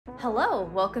Hello,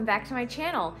 welcome back to my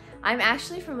channel. I'm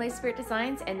Ashley from Lay Spirit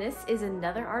Designs, and this is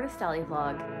another Artist Alley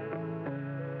vlog.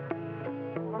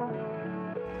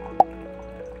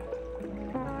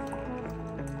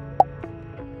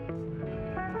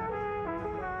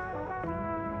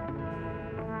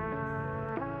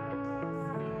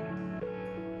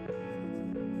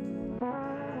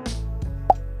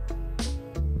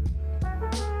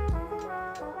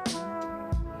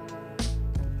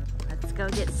 Go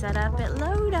get set up at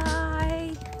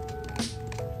Lodi.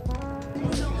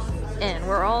 And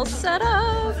we're all set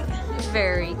up.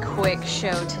 Very quick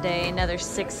show today, another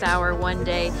 6-hour one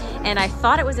day. And I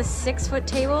thought it was a 6-foot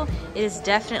table. It is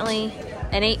definitely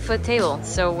an 8-foot table.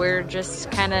 So we're just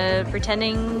kind of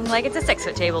pretending like it's a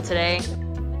 6-foot table today.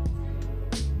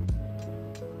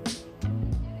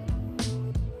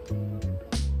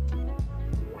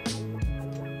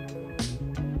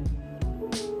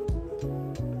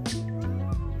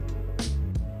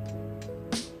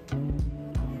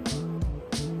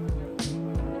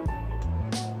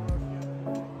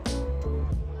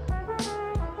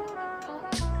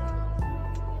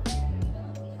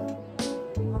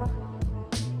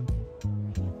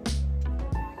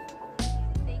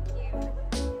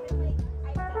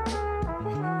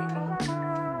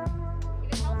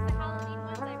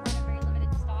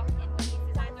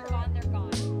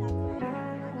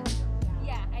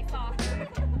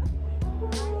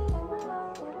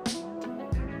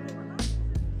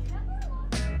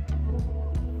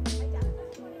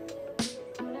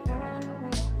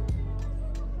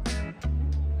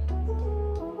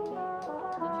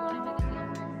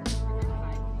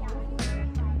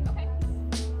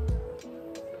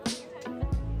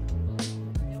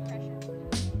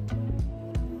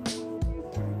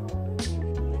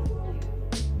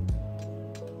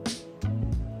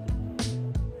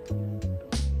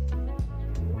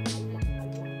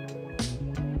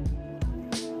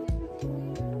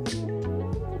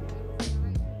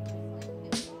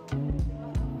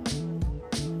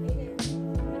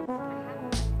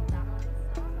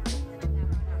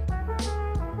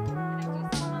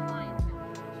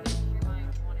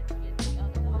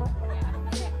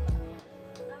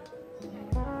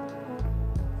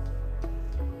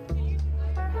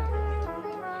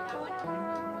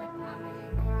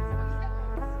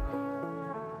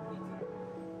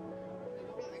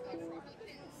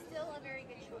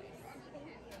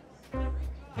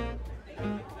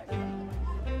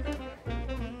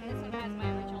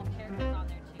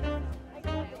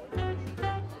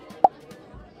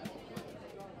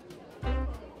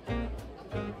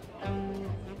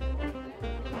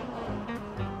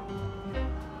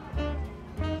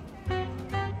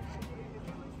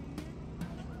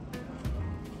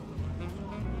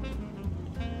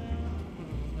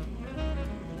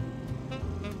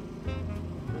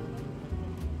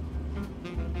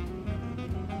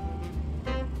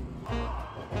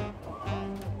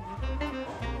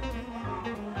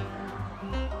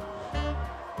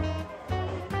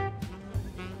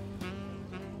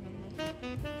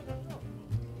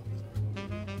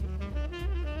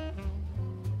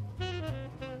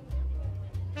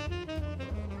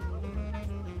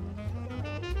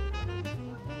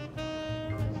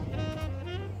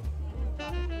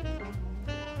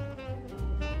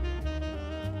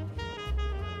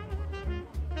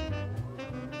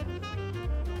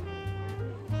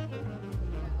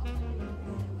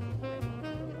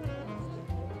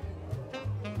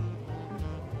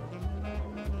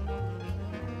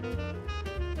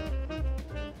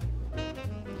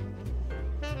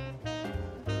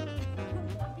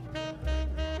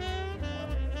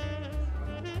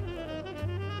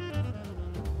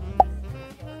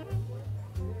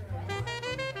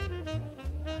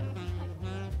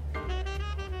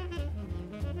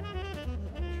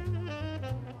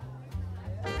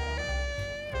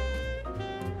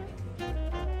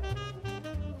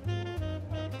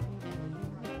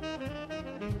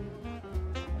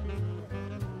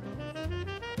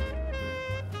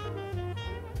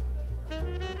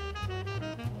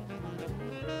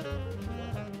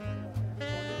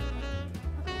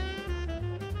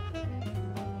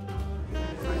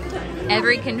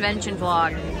 Every convention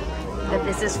vlog that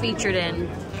this is featured in,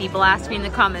 people ask me in the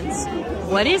comments,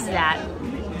 what is that?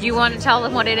 Do you want to tell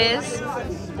them what it is?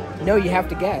 No, you have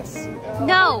to guess.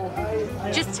 No,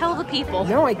 just tell the people.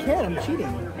 No, I can't. I'm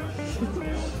cheating.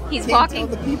 He's Can't walking.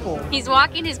 tell the people. He's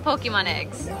walking his Pokemon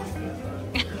eggs.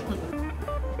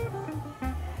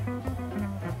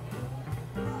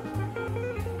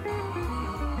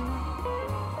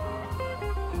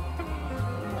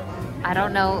 I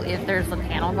don't know if there's a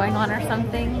panel going on or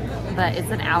something, but it's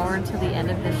an hour until the end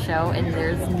of this show and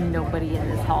there's nobody in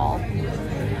this hall.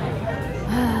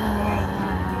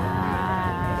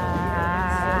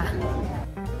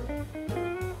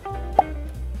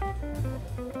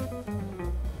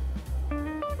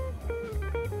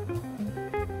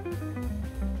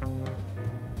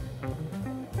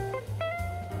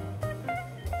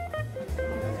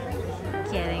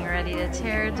 Getting ready to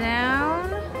tear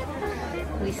down.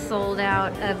 We sold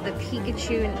out of the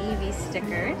Pikachu and Eevee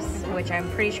stickers, which I'm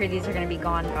pretty sure these are going to be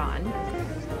gone.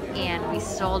 And we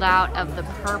sold out of the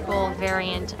purple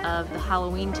variant of the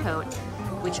Halloween tote,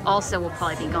 which also will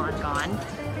probably be gone.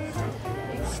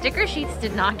 Sticker sheets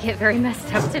did not get very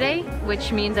messed up today,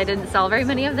 which means I didn't sell very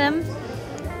many of them.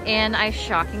 And I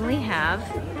shockingly have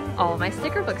all of my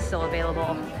sticker books still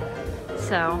available.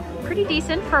 So, pretty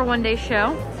decent for a one-day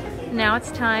show. Now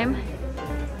it's time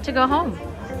to go home.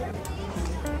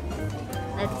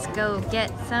 Let's go get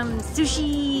some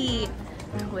sushi,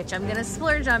 which I'm gonna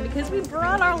splurge on because we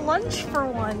brought our lunch for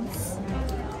once.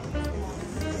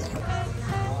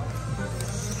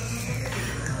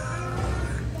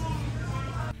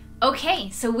 Okay,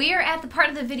 so we are at the part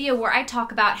of the video where I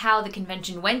talk about how the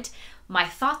convention went, my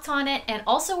thoughts on it, and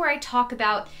also where I talk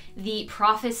about the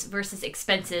profits versus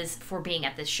expenses for being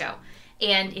at this show.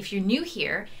 And if you're new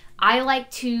here, I like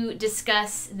to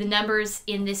discuss the numbers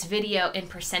in this video in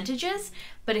percentages,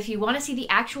 but if you want to see the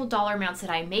actual dollar amounts that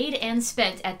I made and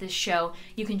spent at this show,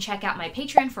 you can check out my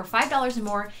Patreon for $5 or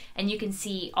more, and you can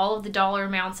see all of the dollar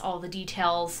amounts, all the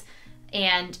details,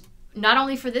 and not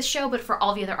only for this show, but for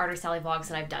all the other Artist Alley vlogs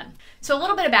that I've done. So a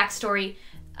little bit of backstory.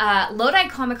 Lodi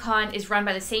Comic Con is run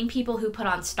by the same people who put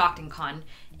on Stockton Con,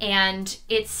 and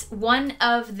it's one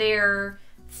of their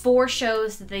 4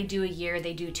 shows that they do a year.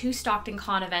 They do 2 Stockton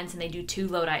Con events and they do 2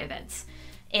 Lodi events.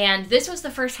 And this was the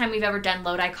first time we've ever done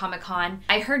Lodi Comic Con.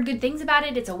 I heard good things about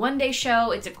it. It's a one-day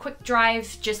show. It's a quick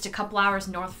drive, just a couple hours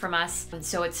north from us. And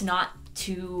so it's not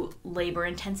too labor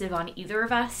intensive on either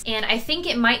of us. And I think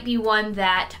it might be one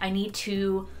that I need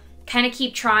to kind of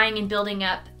keep trying and building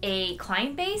up a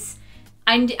client base.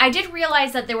 I did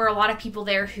realize that there were a lot of people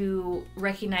there who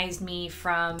recognized me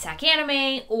from SAC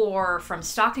Anime or from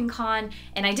Stockton Con,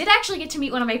 and I did actually get to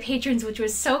meet one of my patrons, which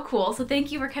was so cool, so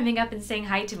thank you for coming up and saying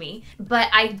hi to me. But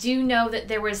I do know that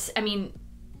there was, I mean,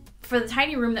 for the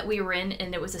tiny room that we were in,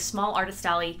 and it was a small artist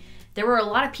alley, there were a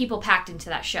lot of people packed into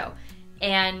that show.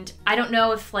 And I don't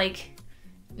know if, like,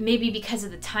 maybe because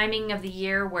of the timing of the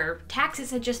year where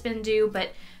taxes had just been due, but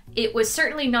it was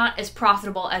certainly not as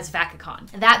profitable as VacaCon.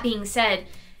 That being said,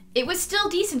 it was still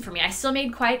decent for me. I still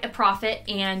made quite a profit,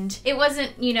 and it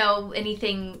wasn't, you know,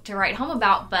 anything to write home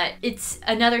about, but it's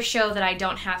another show that I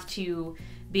don't have to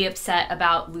be upset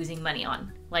about losing money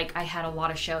on. Like, I had a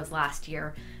lot of shows last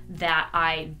year that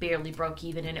I barely broke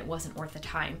even, and it wasn't worth the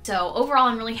time. So overall,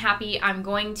 I'm really happy. I'm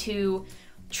going to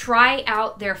try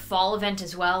out their fall event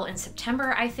as well in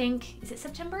September, I think. Is it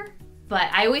September? But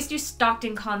I always do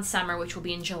Stockton Con Summer, which will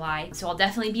be in July, so I'll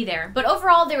definitely be there. But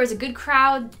overall, there was a good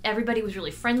crowd. Everybody was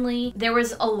really friendly. There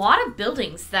was a lot of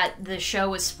buildings that the show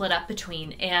was split up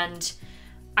between, and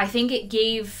I think it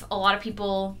gave a lot of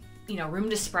people, you know, room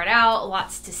to spread out,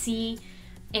 lots to see,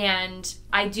 and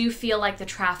I do feel like the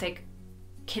traffic,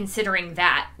 considering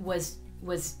that, was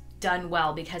done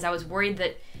well, because I was worried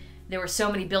that there were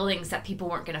so many buildings that people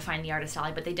weren't going to find the Artist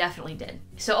Alley, but they definitely did.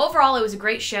 So overall, it was a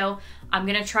great show. I'm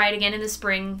going to try it again in the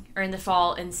spring or in the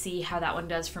fall and see how that one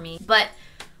does for me. But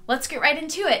let's get right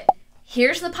into it.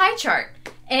 Here's the pie chart.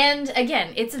 And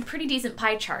again, it's a pretty decent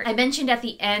pie chart. I mentioned at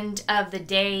the end of the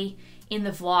day in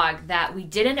the vlog that we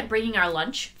did end up bringing our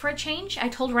lunch for a change. I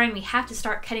told Ryan we have to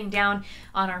start cutting down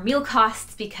on our meal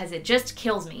costs because it just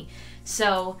kills me.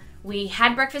 So we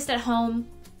had breakfast at home.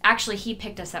 Actually, he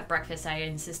picked us up breakfast. I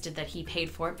insisted that he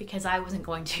paid for it because I wasn't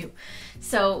going to.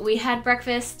 So we had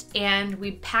breakfast and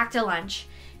we packed a lunch,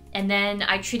 and then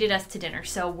I treated us to dinner.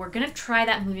 So we're gonna try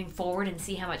that moving forward and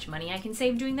see how much money I can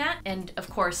save doing that. And of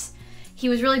course, he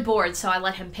was really bored, so I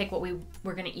let him pick what we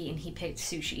were gonna eat, and he picked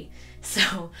sushi.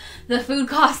 So the food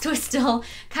cost was still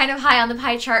kind of high on the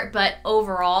pie chart, but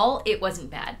overall, it wasn't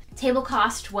bad. Table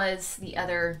cost was the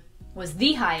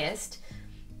highest.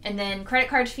 And then credit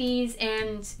card fees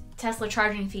and Tesla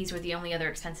charging fees were the only other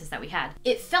expenses that we had.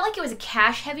 It felt like it was a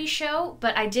cash-heavy show,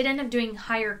 but I did end up doing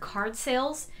higher card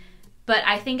sales. But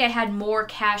I think I had more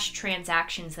cash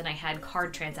transactions than I had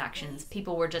card transactions.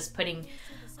 People were just putting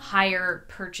higher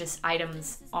purchase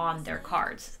items on their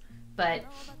cards. But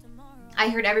I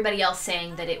heard everybody else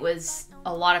saying that it was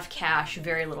a lot of cash,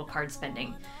 very little card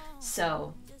spending.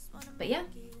 So, but yeah.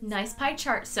 Nice pie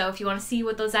chart. So if you want to see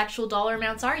what those actual dollar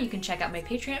amounts are, you can check out my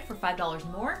Patreon for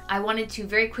 $5 more. I wanted to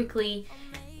very quickly,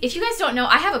 if you guys don't know,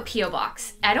 I have a P.O.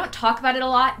 box. I don't talk about it a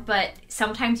lot, but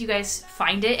sometimes you guys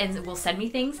find it and will send me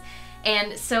things.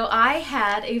 And so I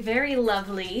had a very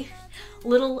lovely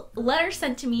little letter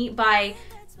sent to me by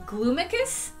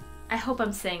Gloomicus. I hope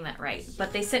I'm saying that right,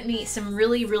 but they sent me some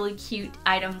really, really cute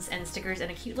items and stickers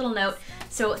and a cute little note.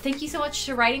 So thank you so much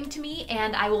for writing to me,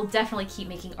 and I will definitely keep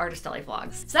making Artist Alley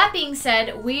vlogs. So that being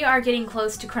said, we are getting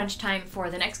close to crunch time for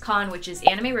the next con, which is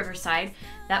Anime Riverside.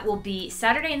 That will be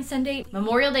Saturday and Sunday,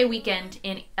 Memorial Day weekend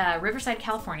in Riverside,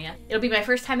 California. It'll be my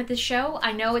first time at this show.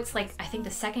 I know it's like, I think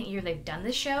the second year they've done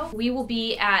this show. We will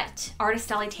be at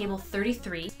Artist Alley table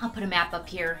 33. I'll put a map up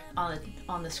here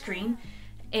on the screen.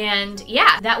 And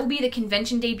yeah, that will be the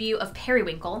convention debut of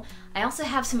Periwinkle. I also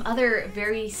have some other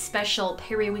very special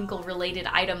Periwinkle related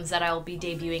items that I'll be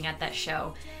debuting at that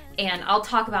show. And I'll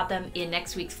talk about them in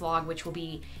next week's vlog, which will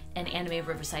be an Anime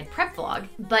Riverside prep vlog.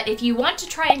 But if you want to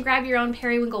try and grab your own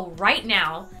Periwinkle right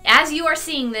now, as you are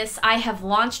seeing this, I have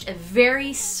launched a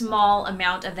very small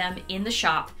amount of them in the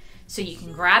shop. So you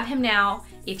can grab him now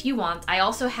if you want. I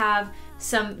also have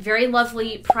some very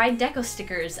lovely Pride Deco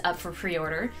stickers up for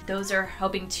pre-order. Those are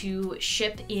hoping to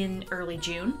ship in early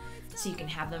June, so you can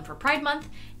have them for Pride Month.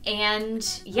 And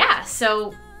yeah,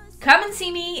 so come and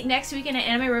see me next weekend at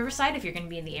Anime Riverside if you're gonna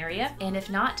be in the area. And if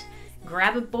not,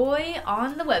 grab a boy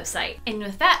on the website. And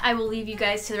with that, I will leave you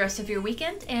guys to the rest of your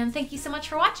weekend, and thank you so much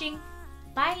for watching.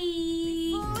 Bye!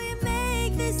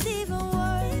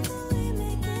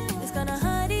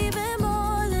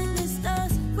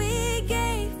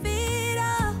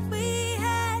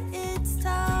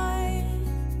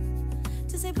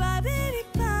 Bye.